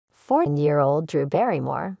14-year-old Drew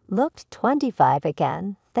Barrymore looked 25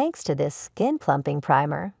 again thanks to this skin plumping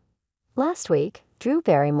primer. Last week, Drew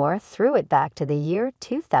Barrymore threw it back to the year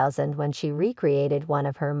 2000 when she recreated one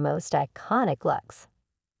of her most iconic looks.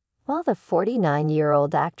 While the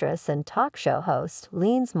 49-year-old actress and talk show host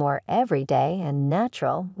leans more everyday and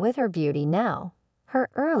natural with her beauty now, her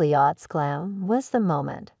early aughts glam was the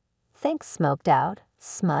moment. Think smoked out,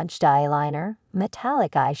 smudged eyeliner,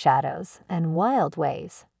 metallic eyeshadows, and wild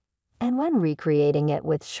waves. And when recreating it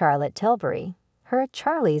with Charlotte Tilbury, her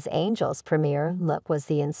Charlie's Angels premiere look was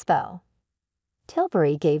the inspo.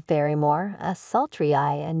 Tilbury gave Barrymore a sultry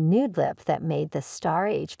eye and nude lip that made the star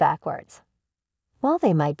age backwards. While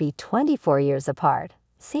they might be 24 years apart,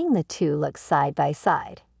 seeing the two look side by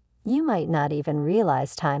side, you might not even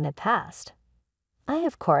realize time had passed. I,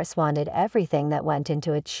 of course, wanted everything that went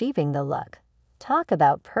into achieving the look. Talk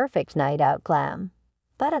about perfect night out glam.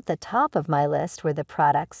 But at the top of my list were the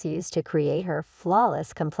products used to create her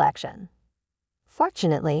flawless complexion.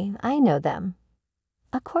 Fortunately, I know them.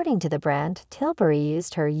 According to the brand, Tilbury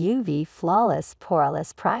used her UV Flawless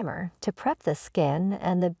Poreless Primer to prep the skin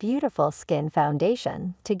and the Beautiful Skin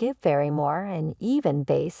Foundation to give Barrymore an even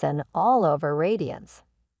base and all-over radiance.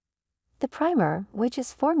 The primer, which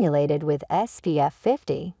is formulated with SPF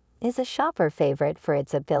 50, is a shopper favorite for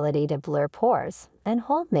its ability to blur pores and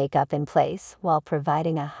hold makeup in place while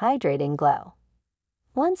providing a hydrating glow.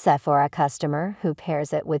 One Sephora customer who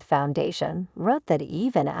pairs it with foundation wrote that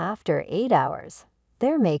even after 8 hours,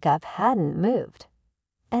 their makeup hadn't moved.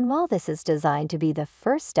 And while this is designed to be the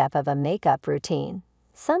first step of a makeup routine,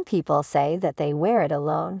 some people say that they wear it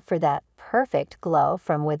alone for that perfect glow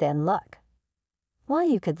from within look. While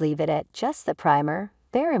you could leave it at just the primer,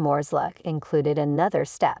 Barrymore's look included another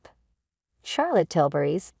step: Charlotte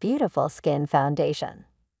Tilbury's Beautiful Skin Foundation.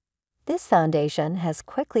 This foundation has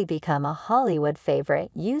quickly become a Hollywood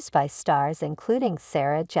favorite used by stars including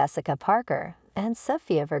Sarah Jessica Parker and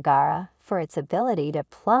Sofia Vergara for its ability to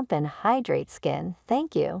plump and hydrate skin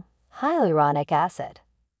hyaluronic acid,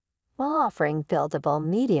 while offering buildable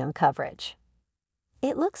medium coverage.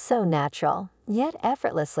 It looks so natural, yet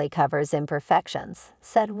effortlessly covers imperfections,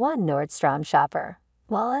 said one Nordstrom shopper,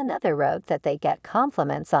 while another wrote that they get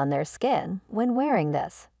compliments on their skin when wearing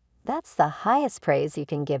this. That's the highest praise you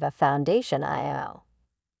can give a foundation IO.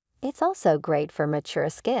 It's also great for mature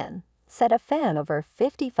skin, said a fan over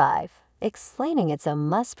 55, explaining it's a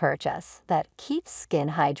must-purchase that keeps skin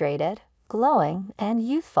hydrated, glowing, and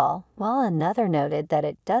youthful, while another noted that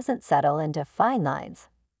it doesn't settle into fine lines.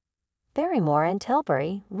 Barrymore and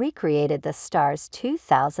Tilbury recreated the star's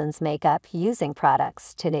 2000s makeup using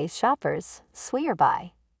products today's shoppers swear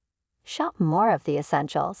by. Shop more of the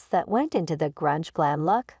essentials that went into the grunge glam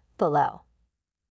look below.